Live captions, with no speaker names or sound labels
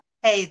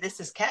Hey, this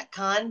is Kat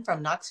Kahn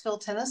from Knoxville,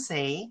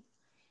 Tennessee,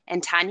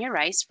 And Tanya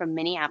Rice from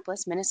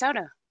Minneapolis,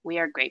 Minnesota. We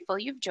are grateful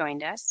you've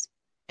joined us.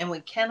 and we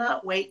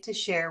cannot wait to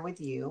share with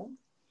you.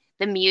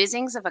 The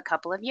musings of a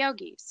couple of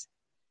yogis.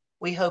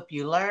 We hope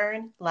you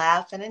learn,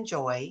 laugh, and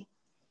enjoy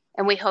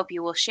And we hope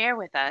you will share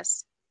with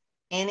us.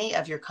 any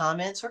of your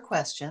comments or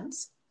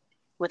questions.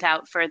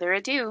 Without further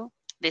ado,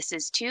 this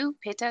is Two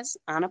Pittas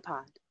on a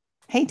Pod.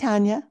 Hey,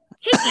 Tanya.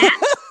 Hey, Kat.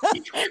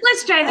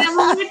 Let's try that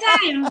one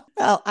more time.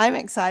 Well, I'm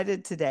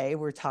excited today.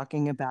 We're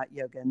talking about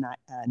yoga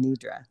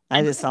nidra.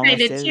 I'm almost excited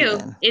did too. it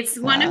again. It's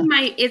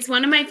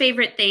one of my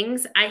favorite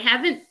things. I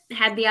haven't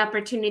had the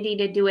opportunity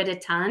to do it a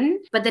ton,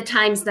 but the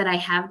times that I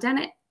have done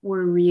it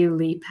were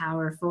really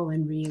powerful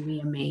and really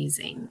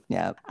amazing.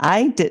 Yeah,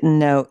 I didn't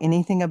know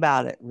anything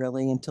about it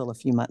really until a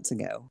few months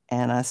ago.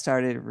 And I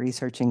started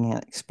researching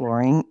and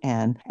exploring.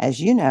 And as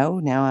you know,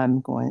 now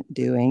I'm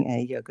doing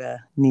a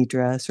yoga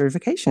nidra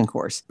certification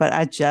course. But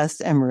I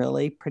just am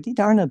really pretty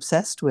darn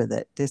obsessed with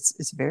it.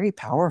 It's very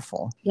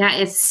powerful. Yeah,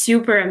 it's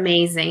super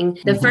amazing.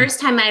 The first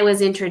time I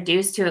was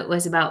introduced to it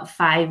was about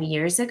 5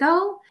 years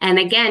ago. And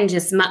again,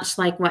 just much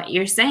like what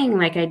you're saying,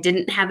 like I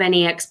didn't have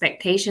any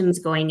expectations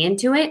going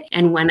into it.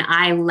 And when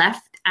I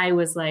left, I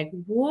was like,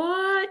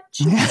 what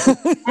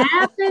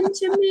happened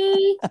to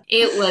me?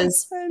 It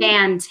was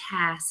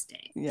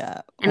fantastic.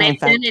 Yeah. And I've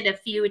done it a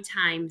few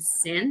times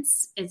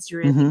since. It's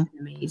really been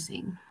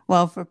amazing.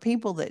 Well, for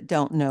people that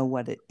don't know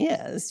what it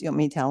is, you want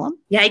me to tell them?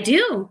 Yeah, I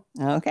do.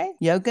 Okay.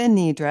 Yoga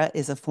Nidra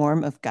is a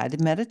form of guided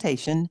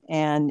meditation,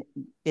 and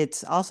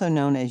it's also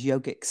known as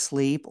yogic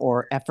sleep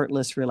or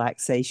effortless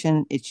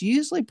relaxation. It's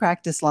usually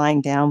practiced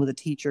lying down with a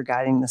teacher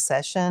guiding the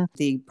session.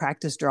 The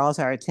practice draws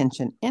our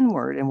attention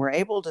inward, and we're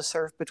able to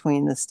surf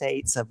between the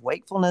states of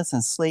wakefulness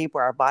and sleep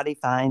where our body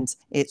finds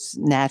its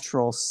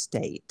natural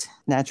state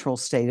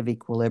of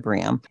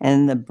equilibrium.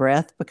 And the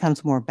breath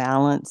becomes more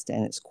balanced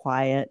and it's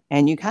quiet,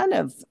 and you kind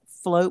of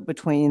float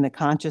between the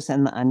conscious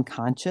and the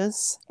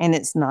unconscious. And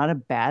it's not a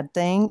bad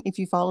thing if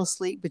you fall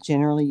asleep, but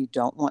generally you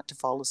don't want to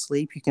fall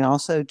asleep. You can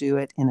also do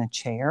it in a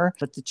chair,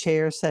 but the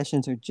chair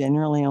sessions are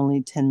generally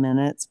only 10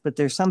 minutes. But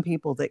there's some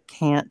people that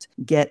can't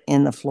get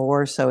in the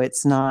floor, so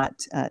it's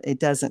not, it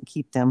doesn't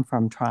keep them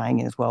from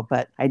trying as well.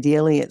 But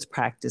ideally, it's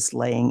practiced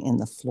laying in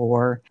the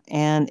floor,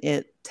 and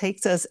it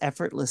takes us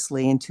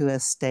effortlessly into a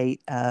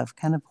state of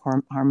kind of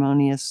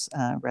harmonious,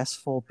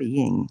 restful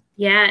being.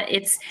 Yeah,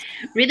 it's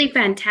really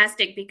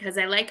fantastic because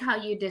I like how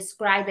you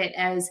describe it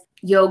as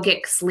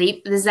yogic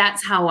sleep, because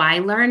that's how I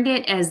learned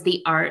it, as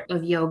the art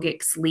of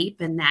yogic sleep,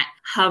 and that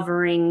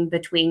hovering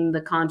between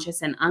the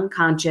conscious and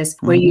unconscious,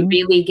 where you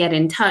really get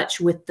in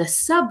touch with the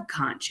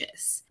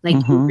subconscious.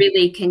 Like you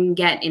really can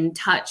get in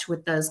touch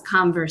with those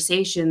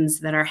conversations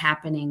that are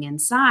happening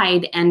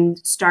inside and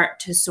start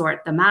to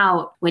sort them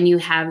out when you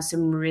have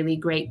some really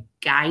great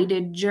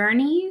guided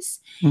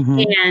journeys.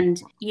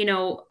 And, you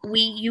know,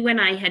 you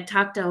and I had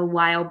talked a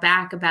while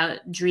back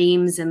about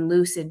dreams and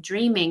lucid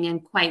dreaming,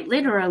 and quite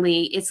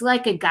literally, it's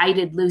like a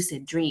guided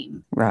lucid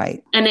dream.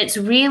 Right. And it's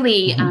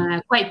really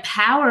quite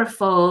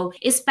powerful,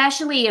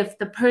 especially if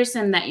the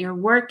person that you're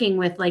working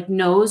with like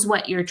knows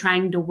what you're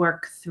trying to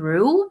work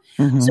through.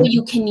 So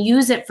you can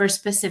use it for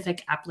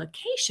specific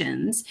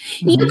applications.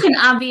 You can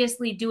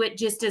obviously do it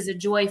just as a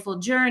joyful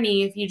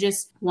journey if you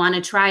just want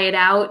to try it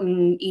out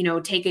and, you know,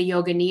 take a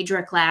yoga nidra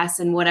class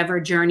and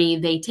whatever journey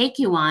they take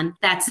you on,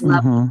 that's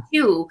lovely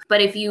too. But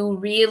if you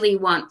really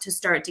want to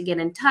start to get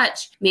in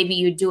touch, maybe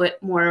you do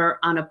it more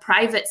on a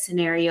private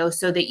scenario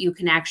so that you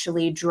can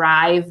actually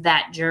drive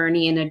that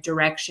journey in a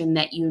direction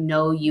that you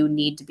know you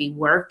need to be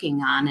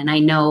working on. And I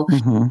know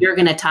you're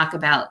going to talk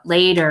about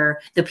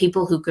later the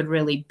people who could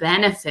really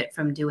benefit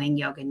from doing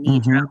yoga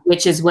nidra,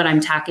 which is what I'm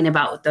talking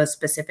about with those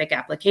specific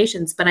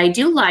applications. But I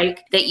do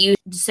like that you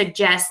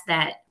suggest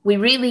that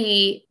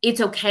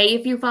it's okay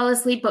if you fall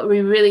asleep, but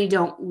we really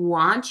don't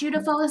want you to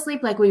fall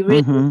asleep. Like we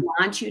really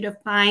want you to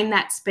find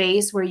that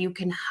space where you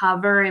can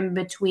hover in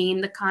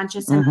between the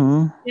conscious and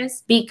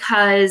unconscious,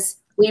 because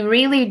we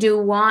really do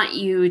want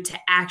you to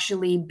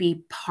actually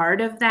be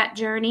part of that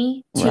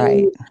journey,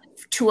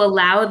 to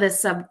allow the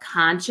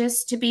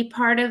subconscious to be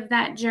part of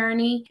that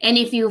journey. And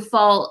if you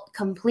fall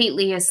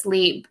completely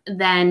asleep,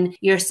 then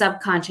your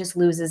subconscious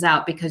loses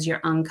out because your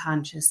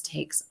unconscious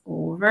takes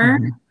over.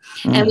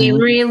 And we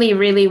really,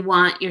 really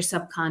want your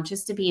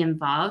subconscious to be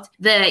involved.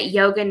 The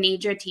yoga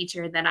nidra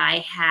teacher that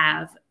I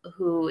have,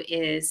 who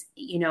is,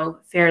 you know,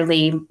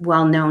 fairly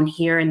well known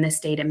here in the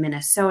state of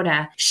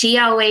Minnesota, she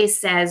always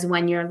says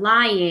when you're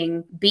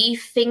lying, be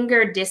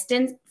finger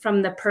distance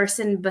from the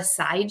person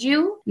beside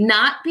you,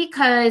 not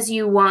because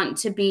you want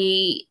to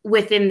be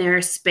within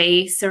their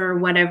space or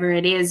whatever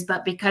it is,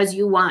 but because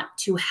you want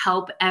to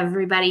help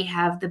everybody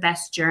have the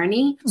best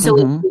journey. So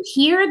if you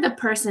hear the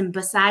person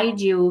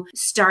beside you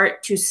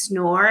start to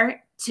snore,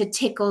 to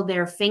tickle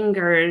their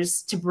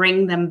fingers to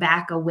bring them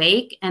back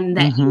awake, and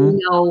that you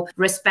know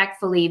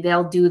respectfully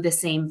they'll do the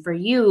same for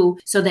you,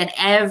 so that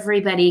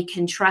everybody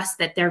can trust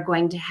that they're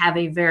going to have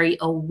a very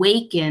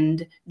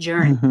awakened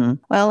journey.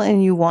 Well,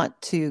 and you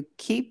want to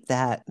keep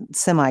that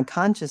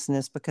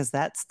semi-consciousness because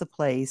that's the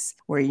place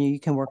where you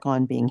can work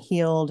on being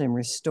healed and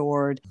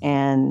restored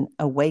and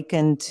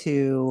awaken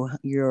to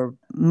your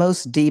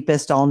most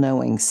deepest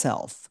all-knowing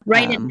self.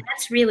 Right. And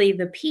that's really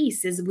the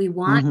piece, is we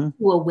want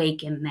to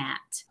awaken that.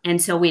 And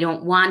so we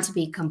don't want to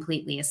be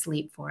completely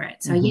asleep for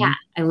it. So yeah,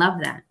 I love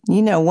that.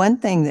 You know, one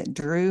thing that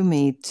drew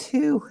me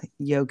to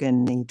Yoga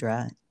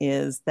Nidra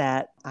is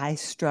that I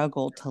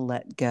struggle to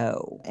let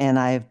go, and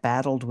I've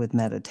battled with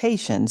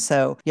meditation.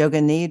 So Yoga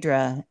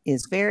Nidra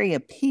is very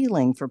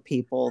appealing for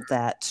people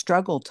that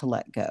struggle to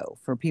let go,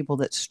 for people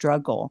that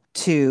struggle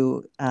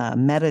to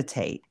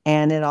meditate.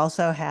 And it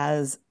also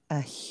has a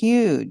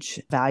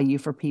huge value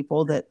for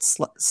people that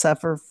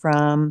suffer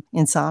from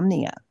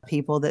insomnia,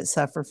 people that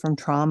suffer from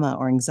trauma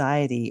or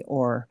anxiety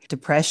or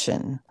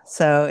depression.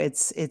 So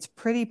it's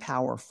pretty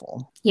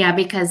powerful. Yeah,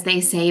 because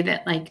they say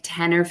that like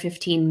 10 or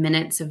 15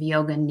 minutes of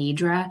Yoga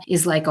Nidra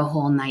is like a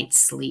whole night's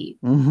sleep.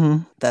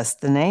 That's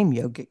the name,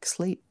 yogic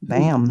sleep.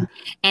 Bam.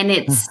 And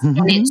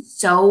it's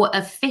so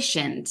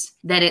efficient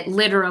that it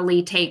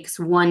literally takes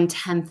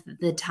 1/10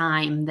 the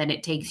time that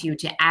it takes you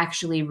to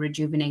actually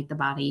rejuvenate the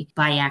body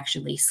by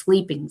actually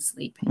sleeping.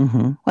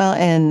 Well,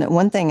 and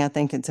one thing I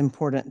think it's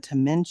important to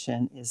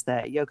mention is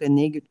that Yoga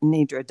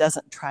Nidra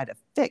doesn't try to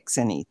fix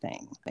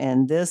anything.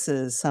 And this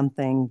is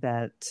something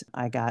that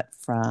I got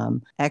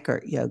from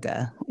Eckhart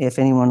Yoga. If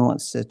anyone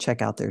wants to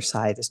check out their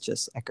site, it's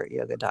just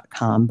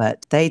eckartyoga.com.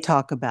 But they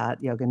talk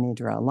about Yoga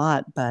Nidra a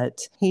lot,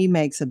 but he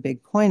makes a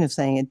big point of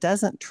saying it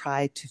doesn't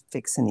try to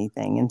fix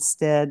anything.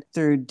 Instead,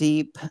 through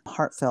deep,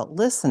 heartfelt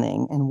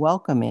listening and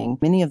welcoming,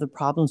 many of the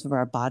problems of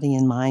our body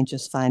and mind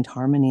just find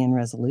harmony and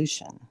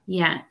resolution.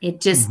 Yeah,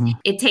 it just,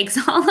 it takes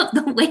all of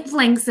the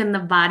wavelengths in the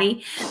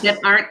body that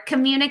aren't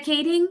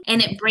communicating,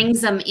 and it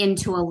brings them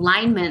into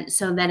alignment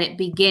so that it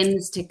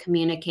begins to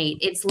communicate.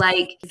 It's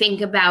like,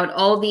 think about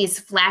all these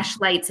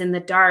flashlights in the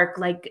dark,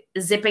 like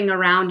zipping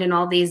around in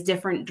all these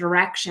different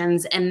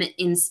directions. And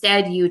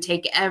instead you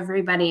take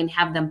everybody and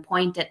have them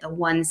point at the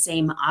one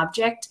same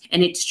object,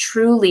 and it's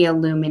truly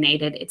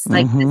illuminated. It's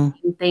like the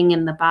same thing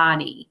in the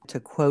body. To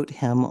quote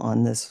him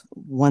on this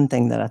one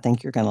thing that I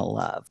think you're going to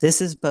love,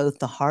 this is both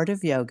the heart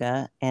of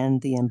yoga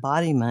and the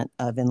embodiment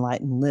of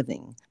enlightened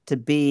living, to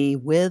be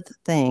with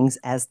things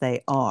as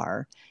they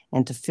are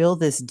and to feel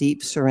this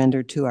deep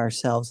surrender to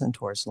ourselves and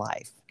towards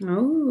life.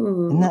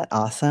 Oh, isn't that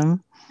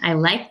awesome? I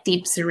like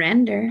deep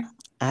surrender.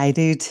 I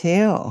do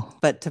too.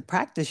 But to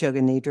practice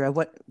Yoga Nidra,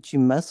 what you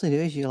mostly do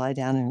is you lie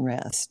down and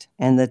rest,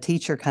 and the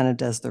teacher kind of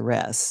does the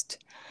rest.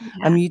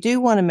 Yeah. You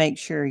do want to make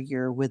sure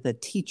you're with a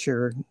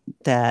teacher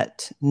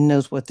that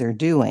knows what they're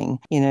doing,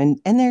 and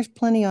there's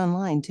plenty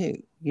online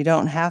too. You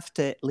don't have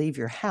to leave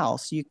your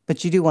house,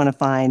 but you do want to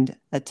find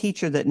a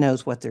teacher that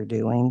knows what they're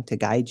doing to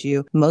guide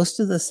you. Most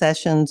of the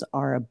sessions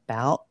are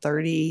about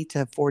 30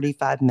 to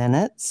 45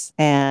 minutes,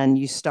 and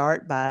you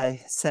start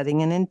by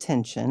setting an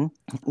intention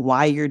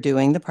why you're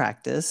doing the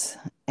practice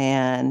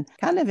and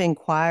kind of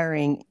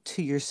inquiring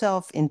to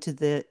yourself into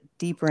the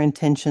deeper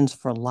intentions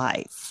for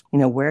life.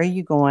 Where are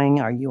you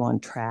going? Are you on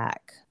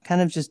track? Kind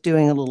of just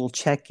doing a little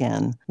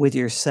check-in with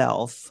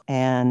yourself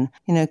and,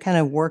 kind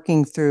of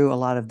working through a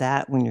lot of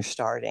that when you're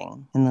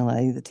starting, and then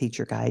letting the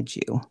teacher guide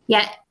you.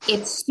 Yeah,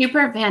 it's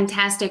super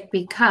fantastic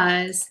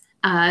because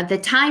the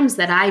times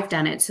that I've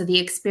done it, so the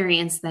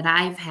experience that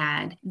I've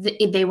had,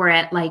 they were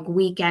at like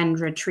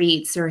weekend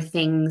retreats or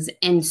things.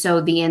 And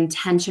so the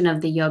intention of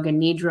the Yoga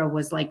Nidra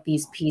was like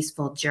these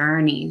peaceful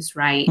journeys,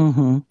 right?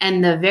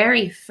 And the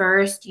very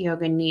first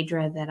Yoga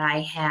Nidra that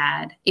I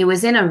had, it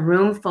was in a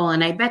room full,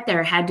 and I bet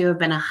there had to have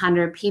been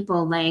 100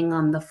 people laying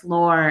on the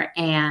floor.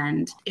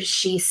 And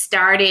she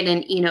started,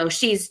 and,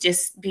 she's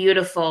just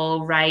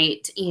beautiful,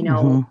 right?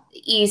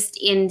 East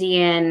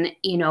Indian,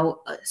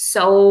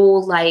 so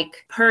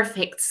like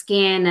perfect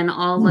skin and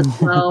all the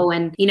glow,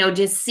 and,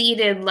 just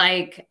seated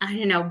like, I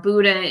don't know,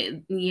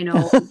 Buddha,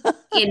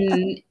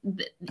 in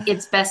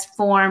its best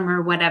form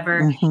or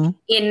whatever,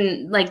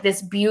 in like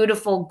this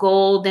beautiful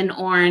gold and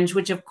orange,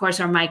 which of course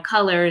are my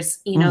colors,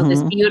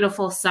 this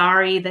beautiful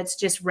sari that's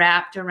just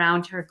wrapped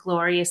around her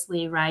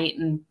gloriously, right?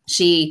 And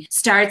she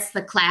starts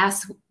the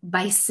class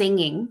by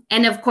singing,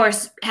 and of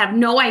course have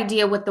no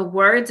idea what the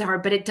words are,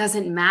 but it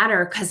doesn't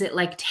matter because it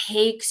like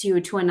takes you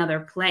to another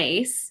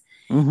place.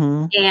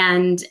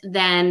 And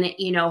then,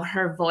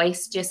 her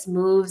voice just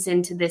moves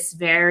into this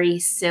very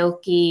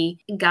silky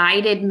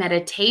guided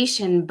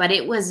meditation, but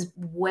it was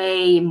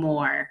way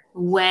more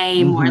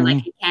like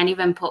I can't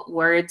even put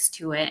words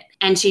to it.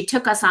 And she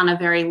took us on a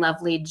very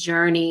lovely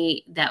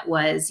journey that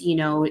was,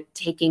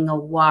 taking a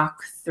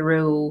walk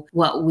through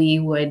what we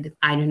would,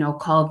 I don't know,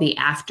 call the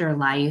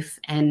afterlife,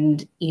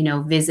 and,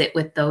 visit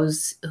with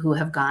those who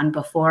have gone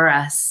before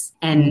us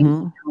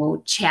and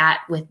chat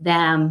with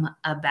them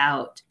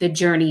about the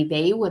journey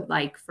they would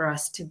like for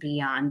us to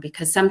be on,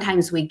 because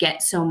sometimes we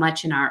get so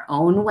much in our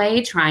own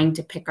way trying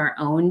to pick our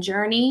own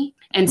journey.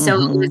 And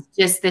so it was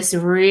just this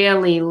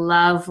really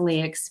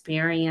lovely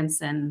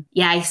experience. And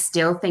yeah, I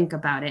still think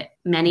about it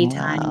many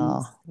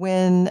times.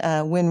 When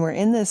we're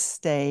in this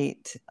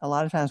state, a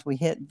lot of times we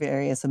hit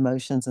various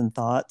emotions and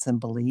thoughts and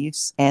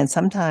beliefs, and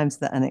sometimes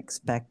the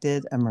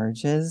unexpected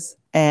emerges.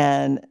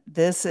 And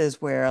this is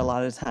where a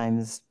lot of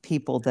times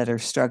people that are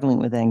struggling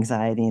with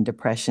anxiety and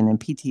depression and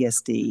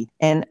PTSD,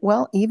 and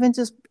even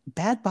just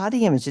bad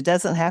body image, it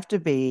doesn't have to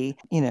be,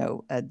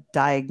 a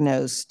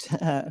diagnosed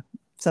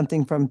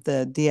something from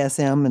the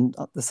DSM and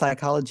the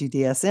psychology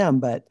DSM,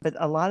 but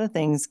a lot of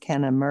things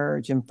can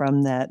emerge, and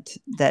from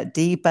that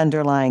deep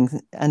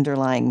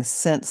underlying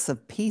sense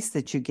of peace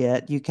that you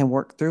get, you can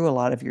work through a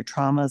lot of your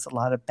traumas, a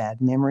lot of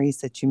bad memories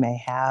that you may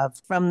have.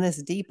 From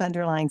this deep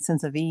underlying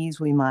sense of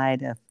ease, we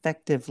might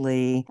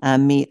effectively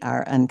meet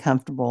our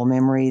uncomfortable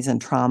memories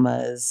and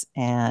traumas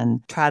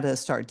and try to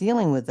start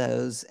dealing with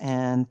those,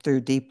 and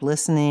through deep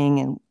listening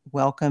and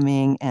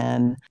welcoming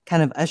and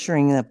kind of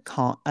ushering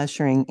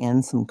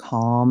in some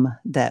calm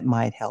that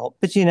might help.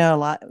 But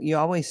you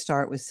always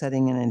start with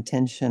setting an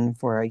intention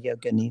for a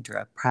yoga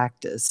nidra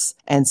practice.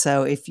 And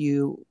so if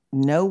you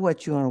know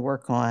what you want to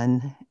work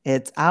on,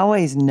 I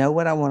always know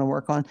what I want to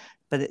work on,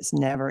 but it's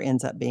never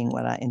ends up being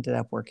what I ended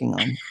up working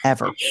on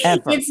ever.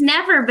 It's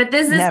never, but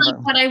this is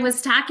like what I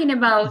was talking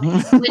about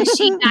when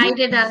she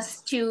guided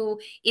us to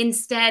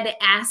instead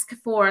ask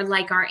for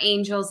like our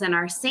angels and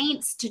our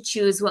saints to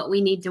choose what we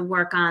need to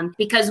work on,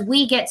 because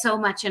we get so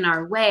much in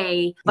our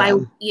way by,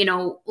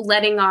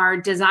 letting our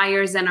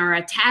desires and our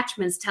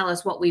attachments tell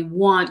us what we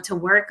want to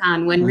work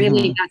on, when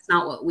really that's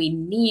not what we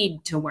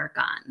need to work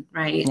on.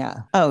 Right.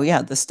 Yeah. Oh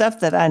yeah. The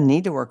stuff that I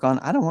need to work on,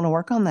 I don't want to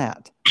work on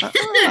that.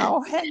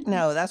 Oh, heck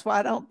no. That's why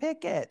I don't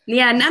pick it.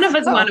 Yeah, none of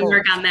us want to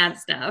work on that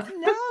stuff.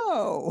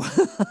 No.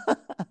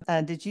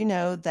 Did you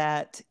know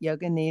that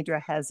Yoga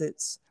Nidra has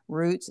its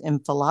roots in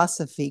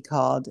philosophy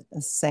called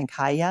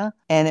Sankhya,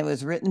 and it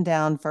was written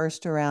down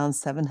first around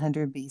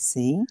 700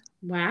 BC?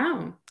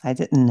 Wow. I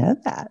didn't know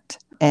that.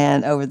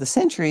 And over the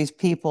centuries,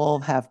 people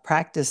have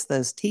practiced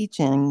those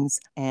teachings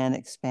and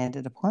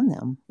expanded upon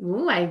them.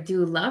 Ooh, I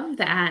do love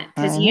that,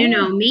 because you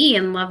know me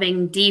and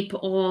loving deep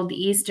old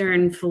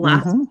Eastern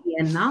philosophy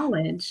and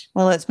knowledge.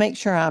 Well, let's make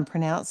sure I'm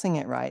pronouncing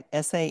it right.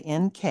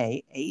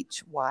 Sankhya,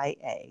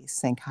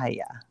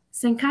 Sankhya.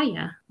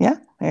 Sankhya. Yeah,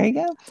 there you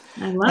go.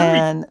 I love it.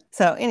 And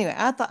so anyway,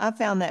 I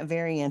found that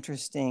very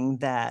interesting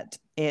that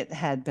it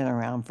had been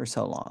around for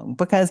so long,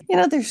 because,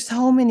 there's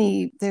so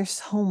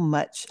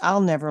much.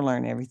 I'll never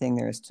learn everything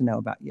there is to know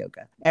about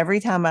yoga. Every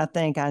time I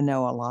think I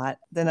know a lot,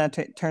 then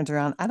turns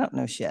around, I don't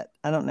know shit.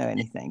 I don't know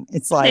anything.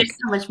 It's like, there's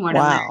so much more to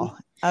learn.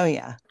 Oh,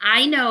 yeah.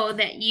 I know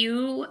that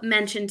you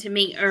mentioned to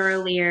me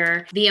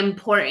earlier the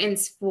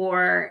importance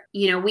for,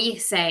 we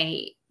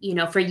say,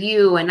 for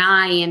you and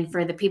I and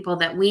for the people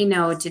that we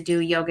know to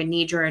do yoga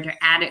nidra, to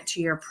add it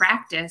to your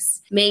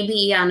practice,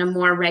 maybe on a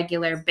more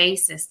regular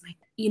basis.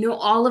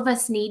 All of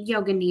us need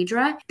yoga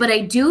nidra, but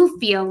I do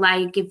feel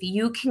like if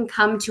you can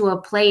come to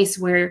a place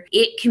where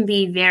it can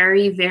be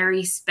very,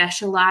 very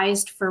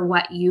specialized for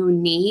what you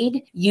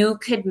need, you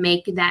could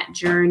make that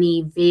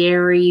journey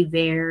very,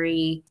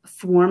 very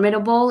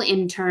formidable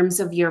in terms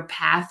of your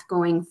path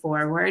going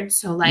forward.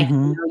 So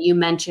you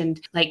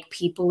mentioned like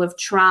people of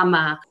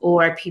trauma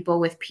or people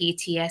with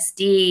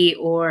PTSD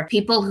or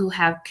people who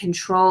have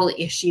control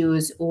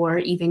issues or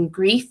even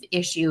grief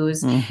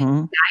issues.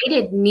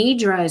 Guided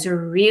nidra is a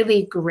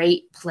really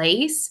great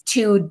place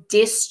to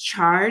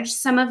discharge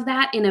some of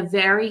that in a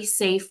very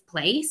safe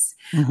place.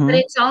 But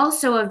it's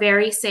also a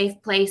very safe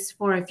place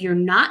for if you're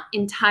not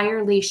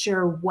entirely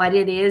sure what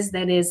it is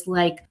that is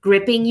like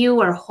gripping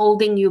you or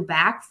holding you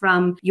back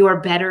from your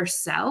better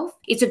self.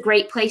 It's a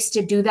great place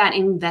to do that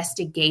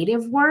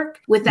investigative work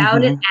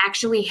without it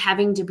actually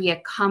having to be a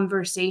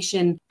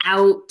conversation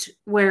out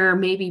where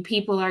maybe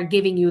people are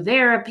giving you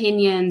their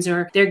opinions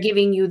or they're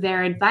giving you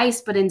their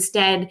advice, but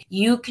instead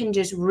you can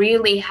just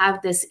really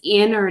have this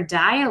inner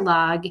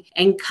dialogue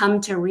and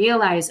come to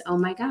realize, oh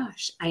my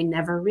gosh, I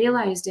never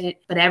realized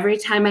it. But every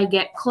time I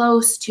get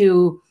close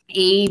to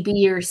A,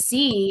 B, or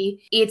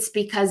C, it's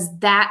because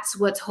that's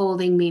what's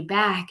holding me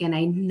back. And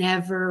I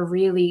never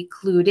really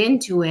clued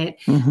into it.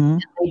 I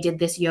did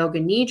this yoga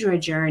nidra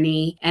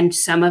journey and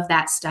some of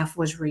that stuff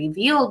was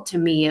revealed to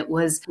me. It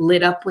was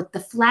lit up with the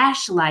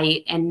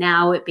flashlight and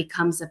now it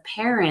becomes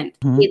apparent.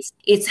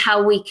 It's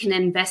how we can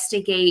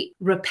investigate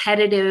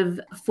repetitive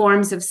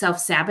forms of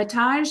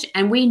self-sabotage.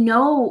 And we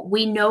know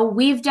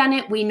we've done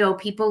it. We know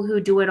people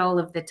who do it all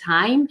of the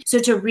time. So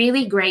it's a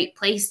really great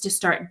place to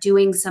start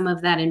doing some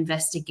of that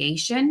investigation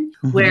investigation,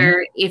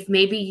 where if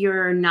maybe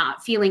you're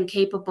not feeling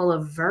capable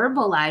of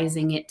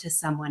verbalizing it to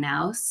someone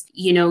else,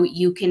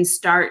 you can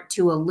start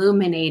to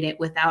illuminate it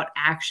without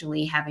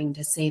actually having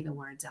to say the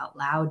words out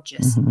loud.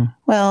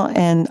 Well,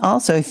 and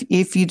also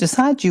if you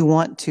decide you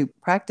want to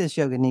practice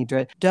Yoga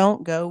Nidra,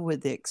 don't go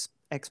with the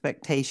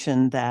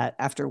expectation that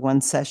after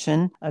one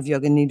session of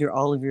Yoga Nidra,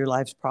 all of your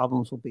life's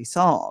problems will be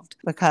solved,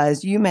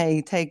 because you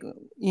may take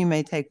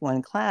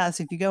one class.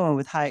 If you go in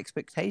with high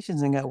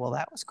expectations and go, well,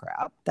 that was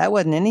crap, that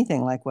wasn't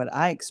anything like what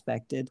I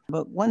expected.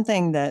 But one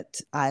thing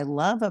that I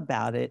love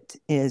about it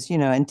is,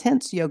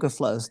 intense yoga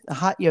flows, a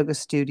hot yoga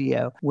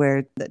studio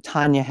where that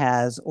Tanya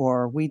has,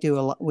 or we do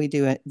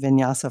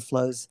vinyasa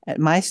flows at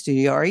my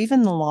studio, or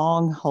even the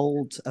long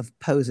holds of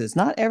poses.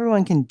 Not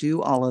everyone can do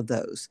all of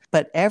those,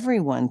 but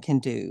everyone can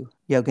do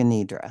Yoga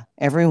Nidra.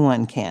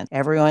 Everyone can.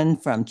 Everyone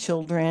from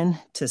children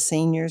to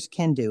seniors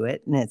can do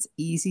it. And it's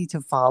easy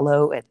to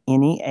follow at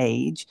any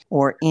age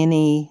or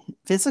any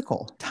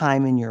physical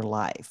time in your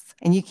life.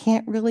 And you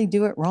can't really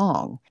do it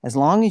wrong. As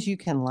long as you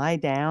can lie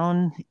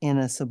down in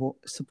a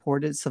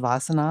supported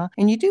Savasana,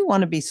 and you do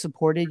want to be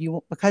supported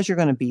because you're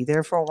going to be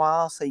there for a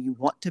while. So you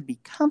want to be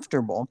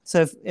comfortable.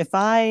 So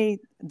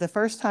the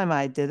first time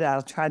I did it, I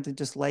tried to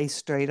just lay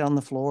straight on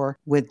the floor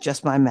with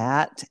just my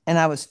mat, and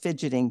I was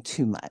fidgeting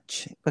too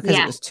much because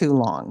it was too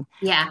long.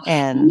 Yeah.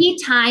 And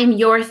anytime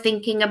you're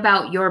thinking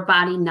about your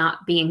body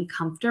not being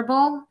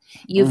comfortable,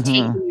 you've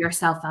taken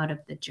yourself out of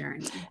the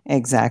journey.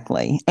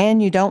 Exactly.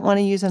 And you don't want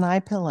to use an eye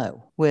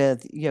pillow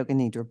with Yoga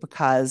Nidra,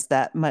 because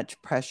that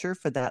much pressure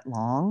for that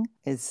long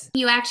is...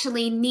 You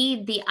actually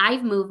need the eye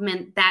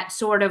movement, that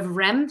sort of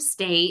REM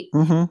state,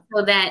 so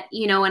that,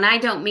 and I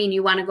don't mean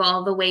you want to go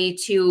all the way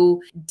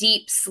to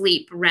deep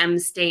sleep REM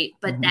state,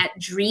 but that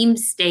dream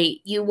state,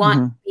 you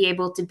want to be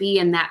able to be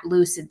in that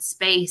lucid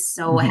space.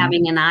 So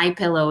having an eye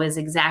pillow is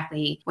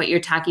exactly what you're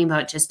talking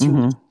about, just too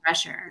much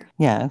pressure.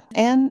 Yeah.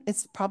 And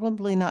it's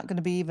probably not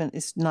going to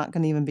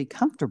even be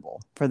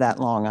comfortable for that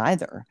long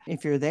either.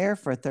 If you're there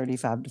for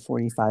 35 to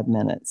 45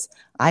 minutes,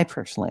 I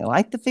personally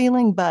like the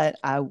feeling, but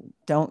I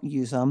don't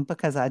use them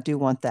because I do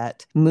want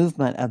that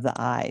movement of the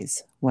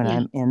eyes when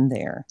I'm in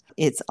there.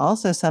 It's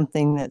also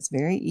something that's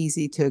very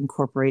easy to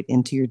incorporate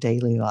into your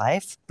daily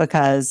life,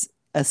 because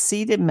a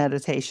seated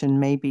meditation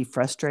may be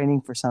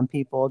frustrating for some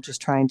people, just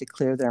trying to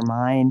clear their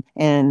mind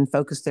and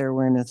focus their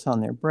awareness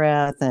on their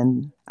breath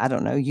and, I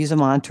don't know, use a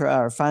mantra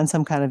or find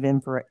some kind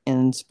of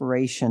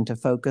inspiration to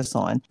focus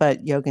on.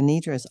 But Yoga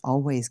Nidra is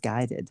always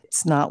guided.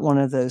 It's not one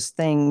of those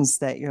things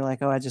that you're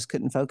like, oh, I just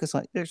couldn't focus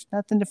on. There's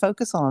nothing to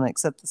focus on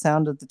except the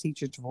sound of the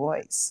teacher's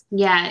voice.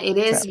 Yeah, it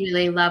is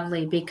really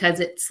lovely, because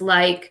it's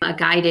like a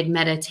guided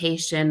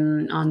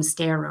meditation on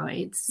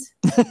steroids.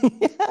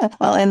 Yeah.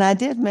 Well, and I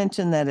did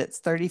mention that it's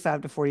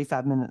 35 to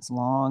 45 minutes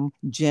long.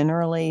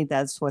 Generally,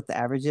 that's what the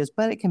average is,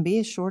 but it can be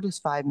as short as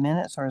 5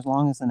 minutes or as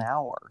long as an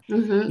hour.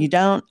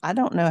 I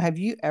don't know. Have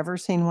you ever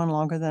seen one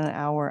longer than an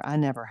hour? I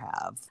never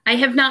have. I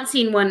have not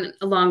seen one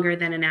longer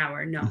than an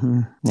hour.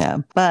 No. Yeah.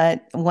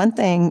 But one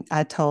thing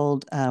I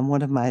told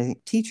one of my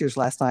teachers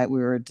last night,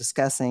 we were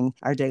discussing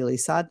our daily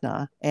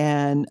sadhana,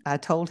 and I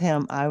told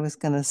him I was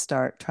going to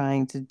start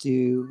trying to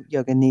do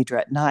Yoga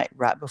Nidra at night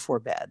right before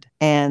bed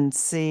and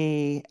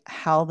see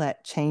how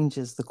that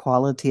changes the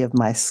quality of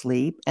my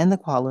sleep and the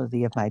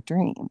quality of my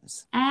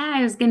dreams.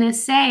 I was going to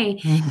say,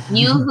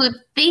 you who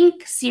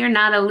thinks you're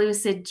not a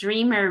lucid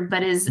dreamer,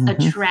 but is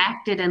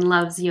attracted and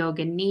loves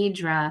Yoga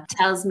Nidra,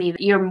 tells me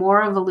that you're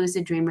more of a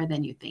lucid dreamer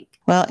than you think.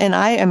 Well, and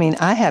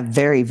I have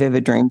very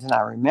vivid dreams and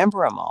I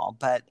remember them all,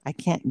 but I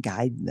can't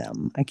guide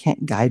them. I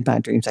can't guide my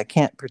dreams. I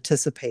can't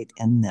participate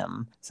in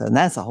them. So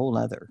that's a whole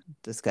other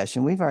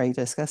discussion. We've already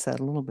discussed that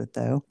a little bit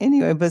though.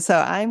 Anyway, but so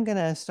I'm going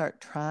to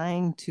start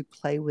trying to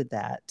play with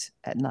that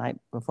at night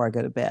before I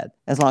go to bed,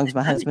 as long as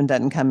my husband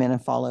doesn't come in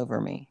and fall over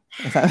me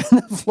if I'm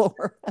on the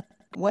floor.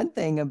 One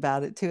thing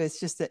about it too, it's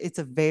just that it's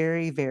a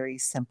very, very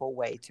simple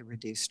way to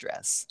reduce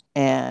stress.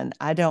 And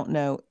I don't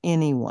know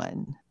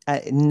anyone,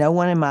 no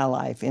one in my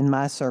life, in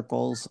my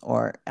circles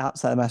or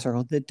outside of my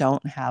circles, that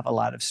don't have a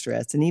lot of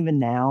stress. And even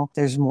now,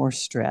 there's more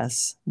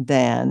stress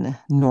than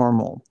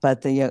normal.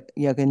 But the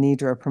Yoga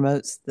Nidra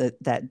promotes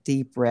that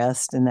deep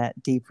rest and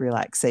that deep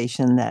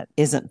relaxation that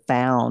isn't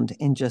found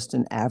in just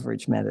an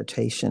average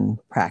meditation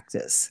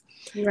practice.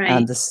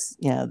 Right.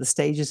 The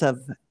stages of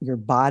your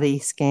body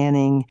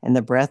scanning and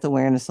the breath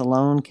awareness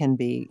alone can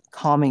be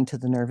calming to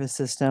the nervous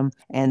system.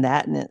 And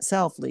that in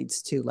itself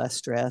leads to less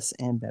stress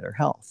and better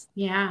health.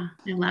 Yeah,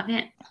 I love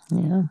it.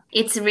 Yeah.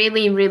 It's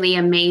really, really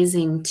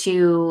amazing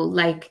too.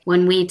 Like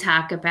when we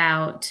talk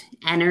about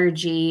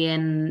energy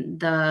and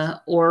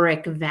the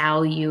auric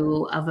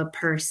value of a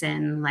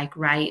person, like,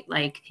 right?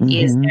 Like,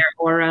 is their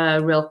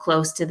aura real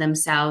close to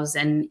themselves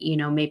and,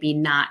 maybe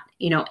not,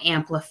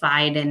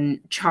 amplified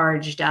and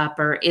charged up,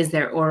 or is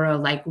their aura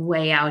like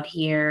way out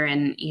here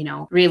and,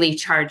 really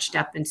charged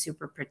up and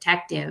super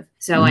protective?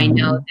 So I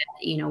know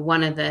that,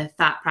 one of the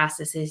thought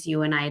processes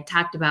you and I had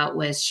talked about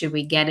was, should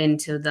we get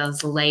into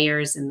those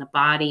layers in the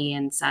body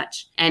and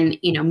such? And,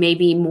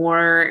 maybe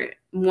more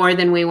more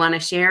than we want to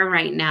share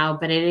right now,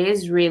 but it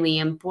is really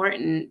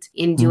important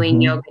in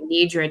doing yoga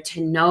nidra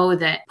to know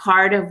that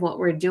part of what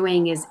we're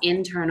doing is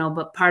internal,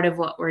 but part of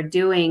what we're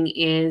doing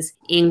is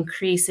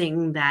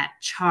increasing that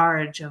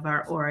charge of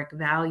our auric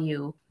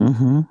value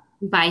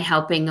by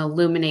helping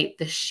illuminate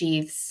the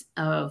sheaths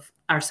of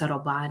our subtle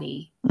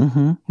body.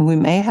 And we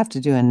may have to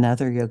do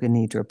another Yoga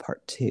Nidra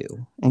part 2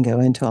 and go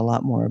into a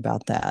lot more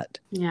about that.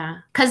 Yeah,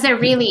 because there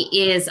really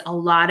is a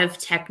lot of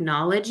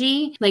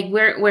technology. Like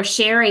we're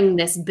sharing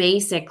this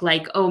basic,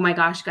 like, oh my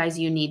gosh, guys,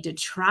 you need to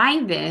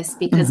try this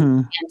because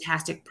it's a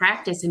fantastic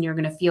practice and you're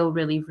going to feel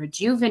really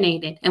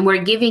rejuvenated. And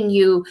we're giving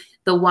you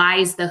the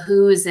whys, the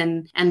whos,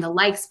 and the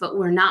likes, but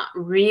we're not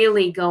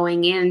really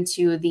going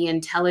into the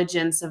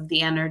intelligence of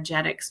the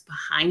energetics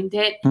behind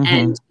it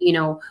and, you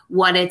know,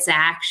 what it's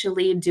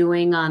actually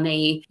doing on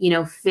a, you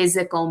know,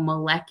 physical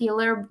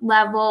molecular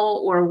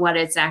level, or what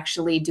it's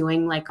actually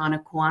doing like on a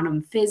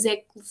quantum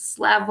physics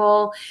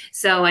level.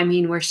 So, I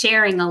mean, we're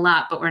sharing a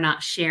lot, but we're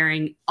not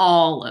sharing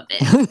all of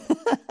it.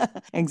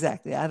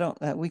 Exactly.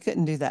 We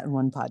couldn't do that in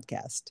one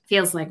podcast.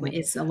 Feels like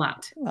it's a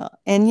lot. Well,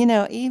 and you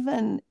know,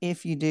 even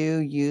if you do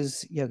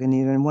use Yoga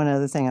Nidra, and one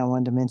other thing I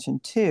wanted to mention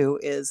too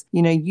is,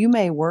 you know, you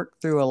may work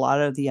through a lot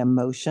of the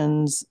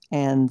emotions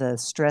and the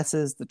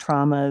stresses, the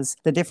traumas,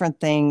 the different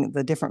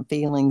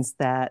feelings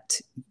that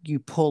you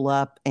pull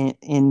up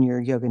in your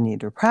Yoga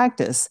Nidra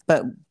practice,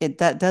 but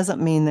that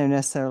doesn't mean they're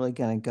necessarily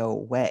going to go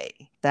away.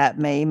 That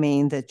may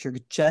mean that you're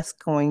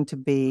just going to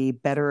be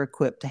better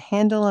equipped to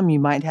handle them. You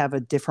might have a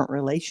different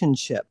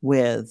relationship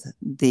with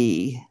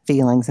the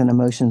feelings and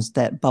emotions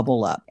that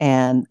bubble up.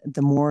 And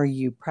the more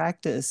you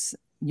practice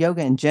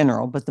yoga in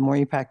general, but the more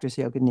you practice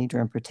Yoga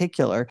Nidra in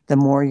particular, the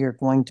more you're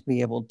going to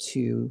be able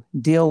to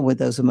deal with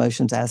those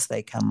emotions as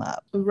they come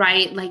up.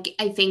 Right. Like,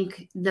 I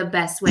think the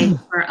best way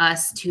for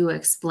us to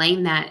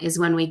explain that is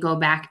when we go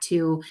back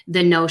to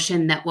the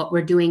notion that what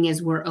we're doing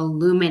is we're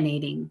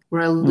illuminating.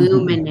 We're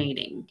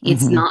illuminating.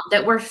 It's not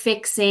that we're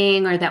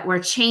fixing or that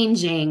we're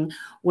changing.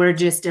 We're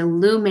just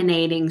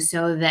illuminating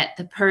so that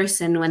the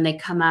person, when they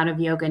come out of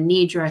Yoga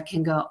Nidra,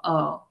 can go,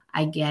 oh,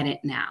 I get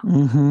it now.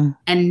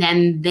 And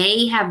then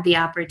they have the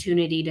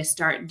opportunity to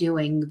start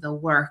doing the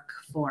work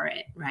for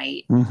it,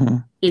 right?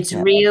 It's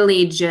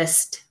really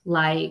just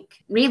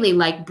like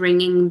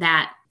bringing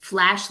that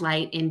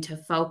flashlight into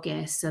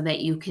focus so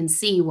that you can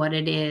see what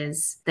it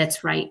is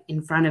that's right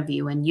in front of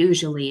you. And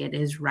usually it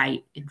is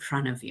right in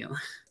front of you.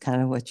 Kind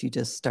of what you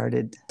just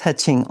started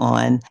touching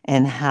on,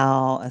 and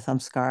how a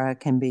samskara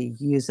can be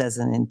used as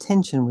an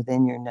intention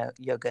within your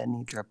Yoga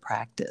Nidra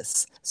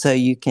practice. So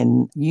you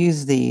can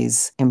use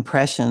these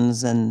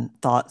impressions and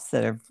thoughts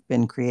that have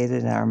been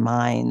created in our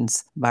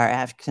minds by our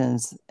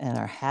actions and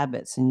our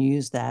habits, and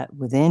use that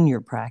within your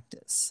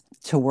practice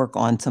to work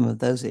on some of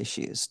those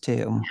issues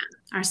too.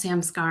 Our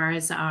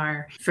samskaras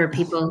are, for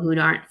people who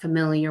aren't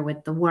familiar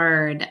with the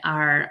word,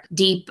 are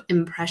deep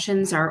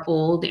impressions, our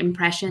old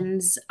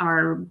impressions,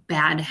 our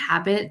bad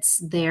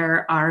habits.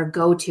 They're our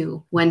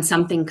go-to. When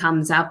something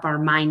comes up, our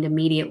mind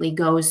immediately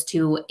goes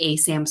to a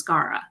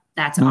samskara.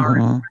 That's our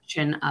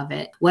impression of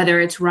it. Whether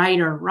it's right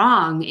or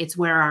wrong, it's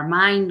where our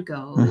mind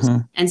goes.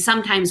 And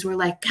sometimes we're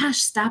like, gosh,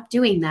 stop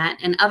doing that.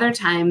 And other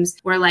times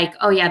we're like,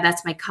 oh yeah,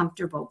 that's my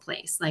comfortable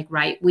place. Like,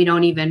 right, we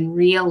don't even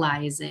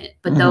realize it.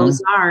 But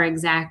those are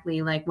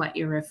exactly like what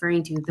you're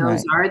referring to.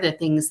 Those are the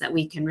things that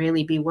we can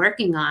really be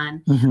working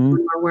on when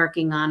we're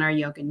working on our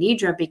Yoga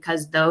Nidra,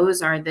 because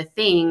those are the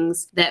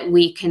things that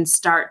we can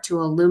start to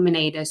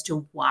illuminate as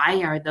to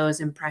why are those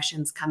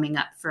impressions coming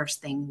up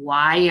first thing?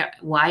 Why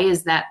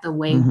is that the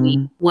way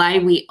why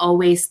we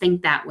always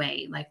think that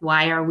way? Like,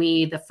 why are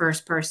we the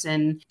first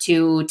person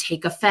to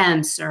take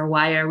offense, or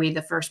why are we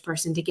the first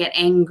person to get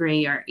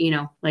angry, or, you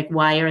know, like,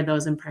 why are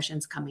those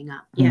impressions coming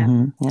up?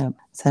 Yeah.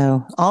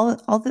 So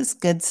all this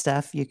good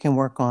stuff you can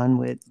work on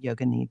with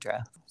Yoga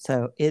Nidra.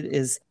 So it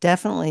is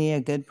definitely a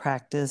good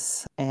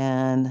practice,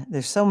 and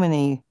there's so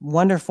many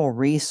wonderful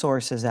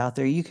resources out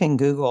there. You can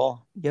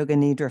Google Yoga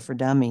Nidra for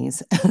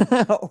Dummies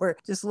or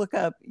just look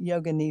up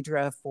Yoga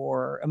Nidra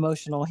for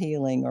emotional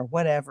healing or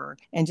whatever,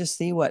 and just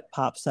see what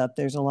pops up.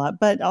 There's a lot,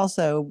 but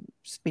also,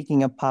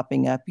 speaking of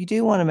popping up, you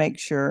do want to make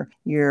sure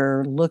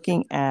you're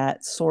looking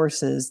at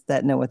sources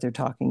that know what they're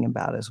talking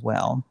about as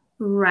well.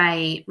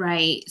 Right.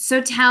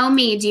 So tell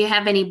me, do you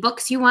have any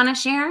books you want to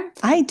share?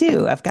 I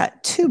do. I've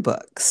got 2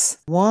 books.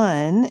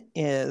 One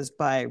is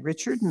by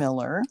Richard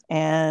Miller,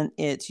 and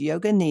it's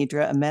Yoga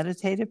Nidra, a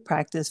meditative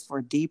practice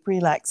for deep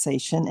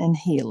relaxation and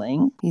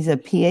healing. He's a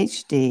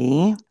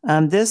PhD.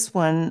 This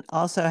one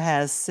also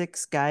has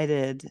 6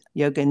 guided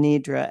Yoga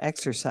Nidra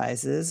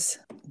exercises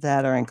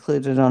that are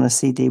included on a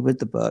CD with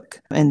the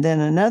book. And then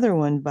another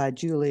one by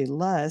Julie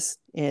Lust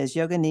is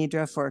Yoga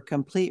Nidra for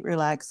complete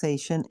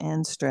relaxation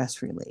and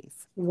stress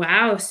relief.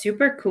 Wow,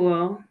 super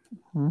cool.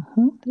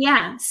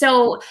 Yeah.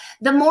 So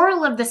the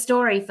moral of the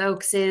story,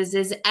 folks,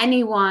 is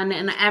anyone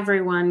and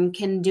everyone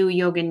can do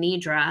Yoga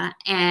Nidra,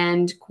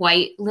 and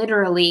quite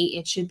literally,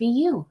 it should be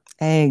you.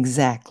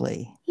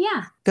 Exactly.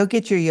 Yeah. Go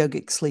get your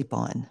yogic sleep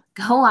on.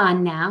 Go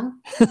on now.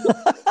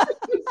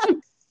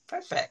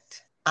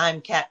 Perfect.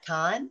 I'm Kat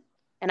Kahn.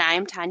 And I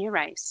am Tanya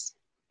Rice.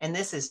 And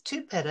this is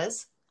Two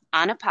Pittas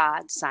on a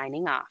Pod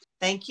signing off.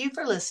 Thank you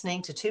for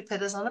listening to Two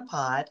Pittas on a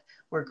Pod.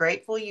 We're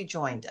grateful you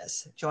joined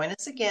us. Join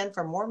us again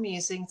for more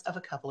musings of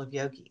a couple of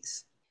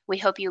yogis. We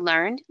hope you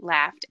learned,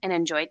 laughed, and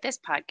enjoyed this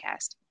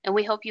podcast, and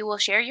we hope you will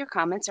share your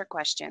comments or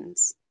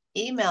questions.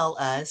 Email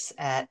us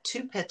at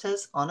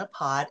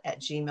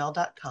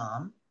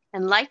twopittasonapod@gmail.com.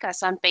 And like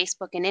us on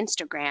Facebook and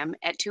Instagram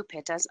at Two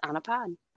Pittas on a Pod.